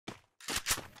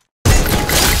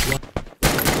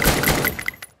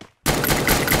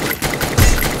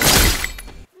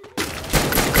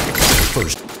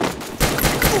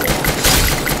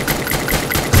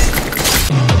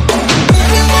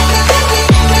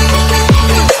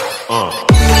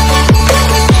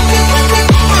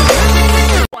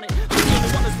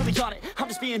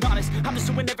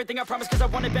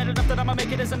bad enough that I'ma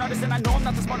make it as an artist. And I know I'm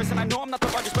not the smartest, and I know I'm not the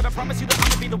largest, but I promise you that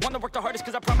I'ma be the one that worked the hardest.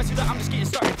 Cause I promise you that I'm just getting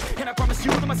started, and I promise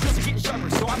you that my skills are getting sharper.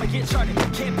 So I'ma get charted,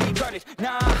 can't be guarded.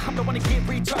 Nah, I'm the one to get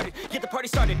retarded. Get the party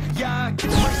started, yeah, get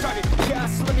the party started. Yeah,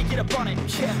 so let me get up on it,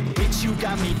 yeah. Bitch, you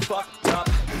got me fucked up,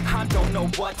 I don't know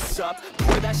what's up.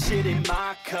 Pour that shit in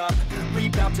my cup, we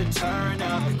bout to turn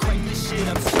up. Crank this shit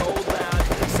up so loud,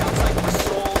 sounds like we're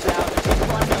sold out. In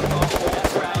front of a whole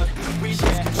crowd, we lose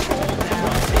control now.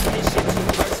 Taking this shit too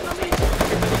personally,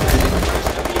 everybody gotta be a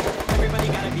version of me. Everybody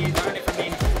gotta be learning from me.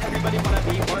 Everybody wanna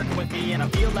be working with me, and I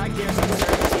feel like there's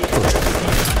uncertainty.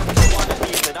 I know what you wanna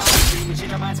be, but honestly, we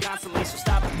change our minds constantly, so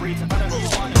stop and breathe. I don't really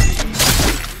wanna be.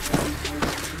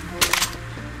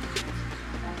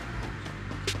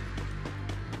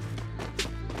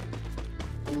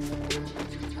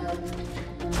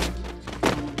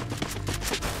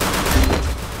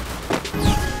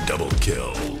 Double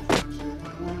kill.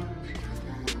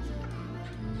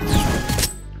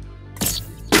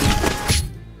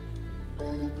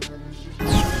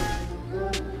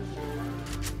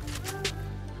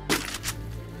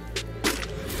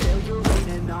 Failure ain't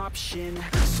an option,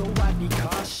 so I'd be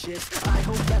cautious. I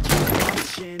hope that you're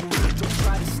watching. Don't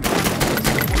try to stop this,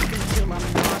 work until I'm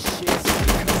nauseous.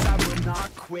 Cause I will not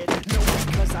quit, no,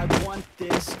 because I want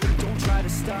this. Don't try to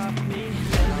stop me,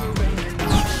 failure ain't an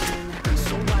option,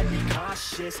 so I'd be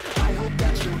cautious. I hope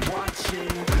that you're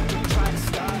watching. Don't try to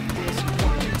stop this,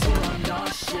 work until I'm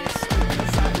nauseous.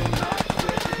 Cause I will not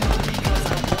quit, no, because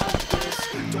I want this.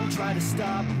 Don't try to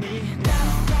stop me now.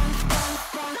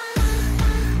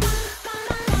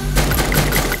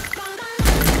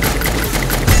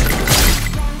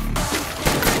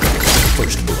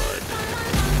 First blood.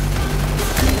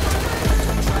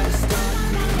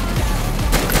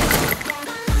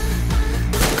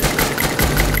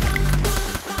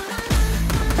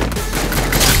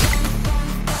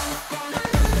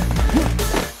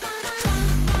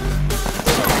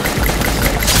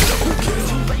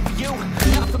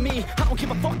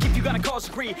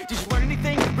 Did you learn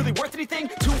anything? Really worth anything?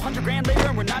 200 grand later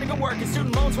and we're not even working.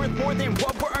 Student loans worth more than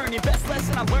what we're earning. Best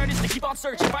lesson I learned is to keep on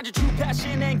searching. Find your true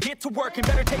passion and get to work. And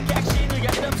better take action or you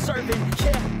end up serving.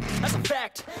 Yeah, that's a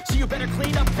fact. So you better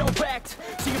clean up your act.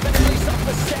 So you better lace up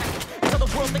the sack and tell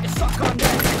the world they can suck on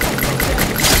that.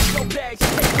 Don't go back,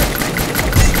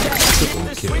 hit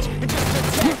the switch and just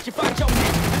attack. You find your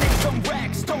niche and make some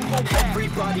racks. Don't hold back.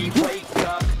 Everybody wake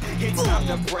up. It's time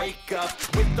to break up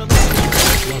with the life you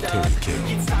trade up.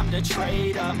 It's time to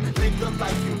trade up. Live the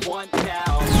life you want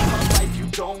now, a life you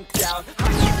don't doubt. I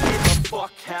can't give a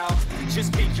fuck how.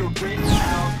 Just figure it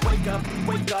out. Wake up,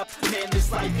 man,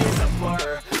 this life is a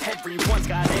blur. Everyone's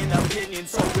got an opinion,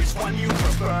 so which one you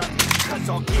prefer? Cause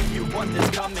I'll give you one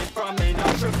that's coming from an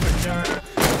entrepreneur.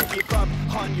 Don't give up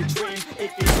on your dream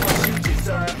if it's what you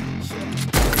deserve.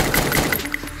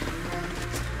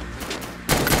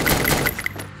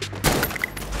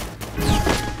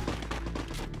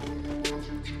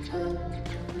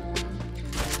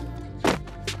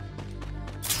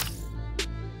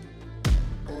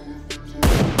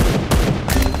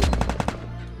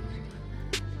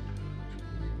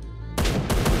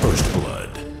 First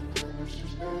blood.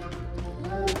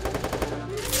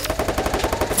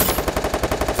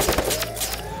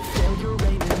 Failure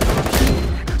ain't an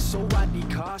option, so I'd be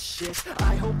cautious.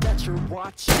 I hope that you're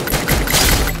watching.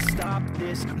 Try to stop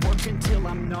this, work until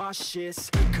I'm nauseous.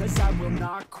 Cause I will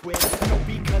not quit, no,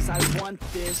 because I want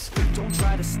this. Don't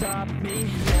try to stop me,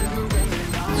 failure ain't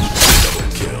an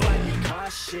option, so I'd be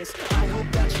cautious. I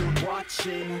hope that you're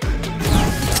watching. Don't try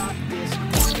to stop this,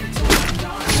 work until I'm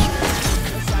nauseous.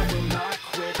 Cause I will not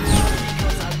quit, no,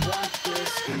 because I want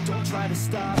this. Don't try to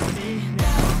stop me now.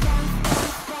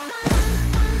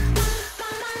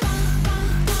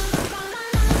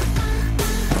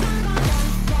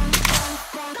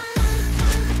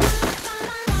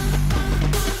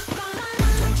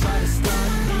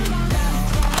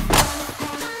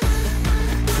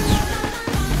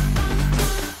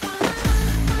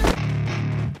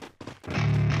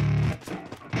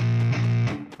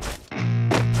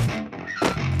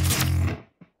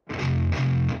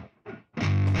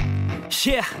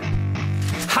 Yeah,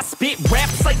 I spit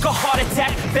raps like a heart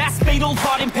attack. Fast, fatal,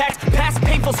 hard impact. Past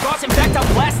painful scars, in fact, I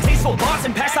blast tasteful bars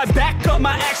and packs. I back up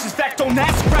my actions, fact, don't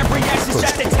ask, grab reactions.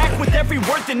 Just attack with every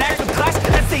word, then act with class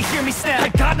as they hear me snap. I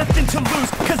got nothing to lose,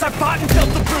 cause I fought and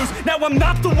felt the bruise. Now I'm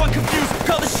not the one confused.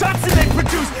 Call the shots and they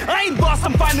produce. I ain't lost,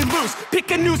 I'm finally loose.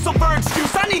 Pick a new silver excuse.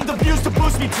 I need the views to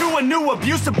boost me to a new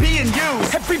abuse of being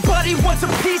used. Everybody wants a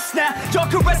piece now. Y'all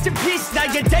can rest in peace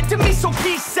now. You're dead to me, so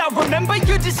peace out. Remember,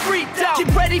 you're discreet now.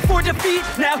 Get ready for defeat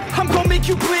now. I'm gonna make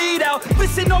you bleed out.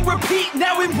 Listen on repeat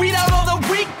now and weed out all the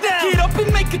weak now. Get up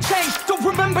and make a change. Don't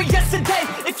remember yesterday.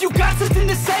 If you got something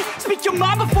to say, speak your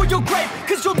mind before your grave.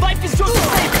 Cause your life is yours to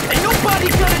save. Ain't nobody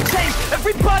gonna change.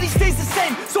 Everybody stays the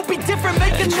same. So be different,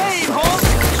 make a name, huh?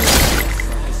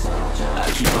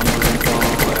 I keep on moving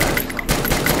forward,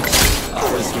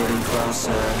 always getting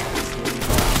closer.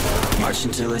 March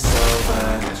until it's over.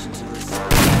 And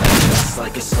just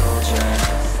like a soldier,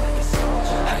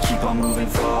 I keep on moving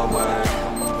forward,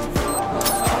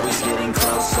 always getting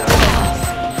closer.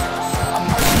 I'm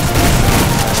marching till it's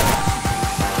over.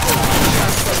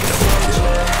 Just like a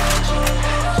soldier,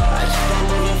 I keep on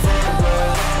moving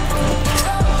forward,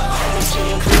 always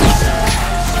getting closer.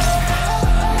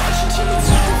 Marching till it's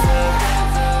over.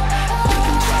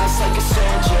 Just like a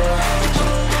soldier,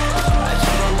 I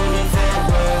keep on moving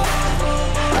forward,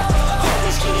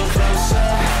 always getting closer.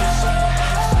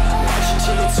 Marching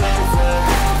till it's over.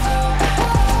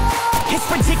 It's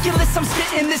ridiculous, I'm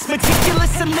spitting this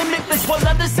meticulous and limitless. While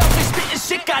others out there spitting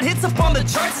shit got hits up on the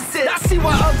charts and shit. I see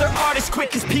why other artists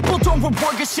quit, cause people don't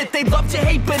reward good shit. They love to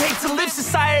hate but hate to live.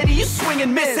 Society, you swing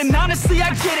and miss. And honestly,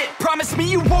 I get it. Promise me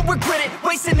you won't regret it.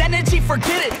 Wasting energy,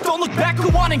 forget it. Don't look back, go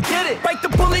on and get it. Bite the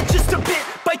bullet just a bit.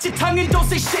 Bite your tongue and don't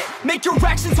say shit. Make your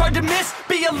actions hard to miss.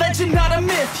 Be a legend, not a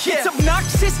myth. Yeah. It's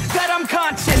obnoxious that I'm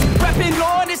conscious. Rapping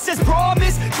honest as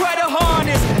promise. Try to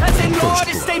harness. As an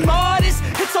artist, stay modest.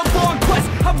 It's a long quest.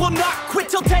 I will not quit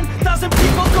till 10,000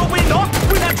 people going off.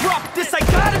 When I drop this, I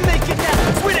gotta make it now.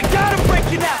 Swear to God, I'm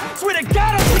breaking out. Swear to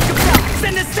God, I'll take a bow.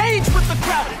 Send the stage with the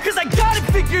crowd. Cause I got it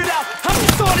figured out. I'm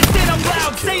just honest and I'm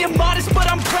loud. Saying modest,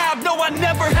 but I'm proud. No, I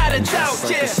never had a doubt. Just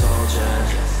like Yeah. a soldier,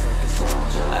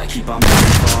 I keep on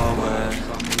moving forward,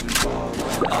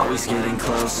 always getting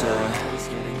closer.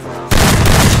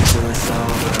 Till it's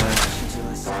over.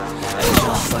 And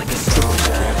just like a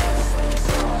soldier,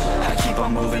 I keep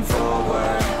on moving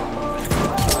forward,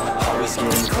 always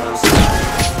getting closer.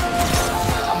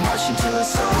 I'm marching till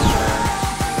it's over.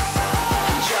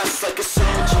 Just like a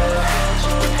soldier,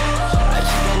 I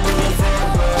keep on moving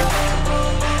forward,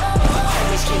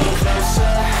 always getting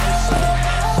closer.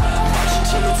 Marching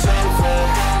till it's over.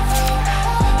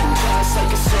 And just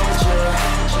like a soldier,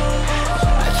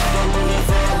 I keep on moving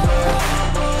forward,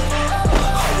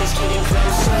 always getting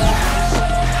closer.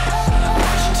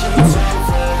 Marching till it's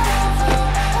over.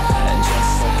 And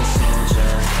just like a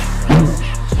soldier,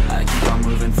 I keep on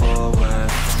moving forward,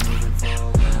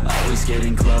 always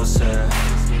getting closer.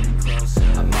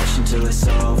 I'm marching till it's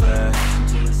over.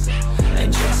 And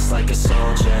just like a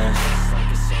soldier,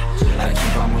 I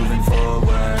keep on moving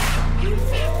forward,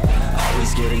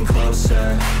 always getting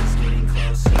closer.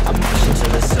 I'm marching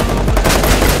till it's over.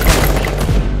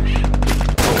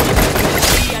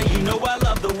 Yeah, you know I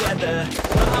love the weather.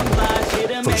 I'm live,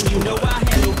 hit 'em, and you know I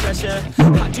handle pressure.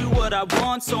 I do what I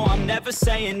want, so I'm never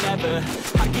saying never.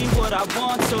 I get what I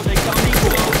want, so they call me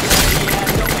good. Yeah,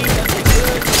 I know me nothing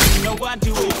good, but you know I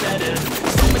do it better.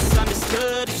 So misunderstood.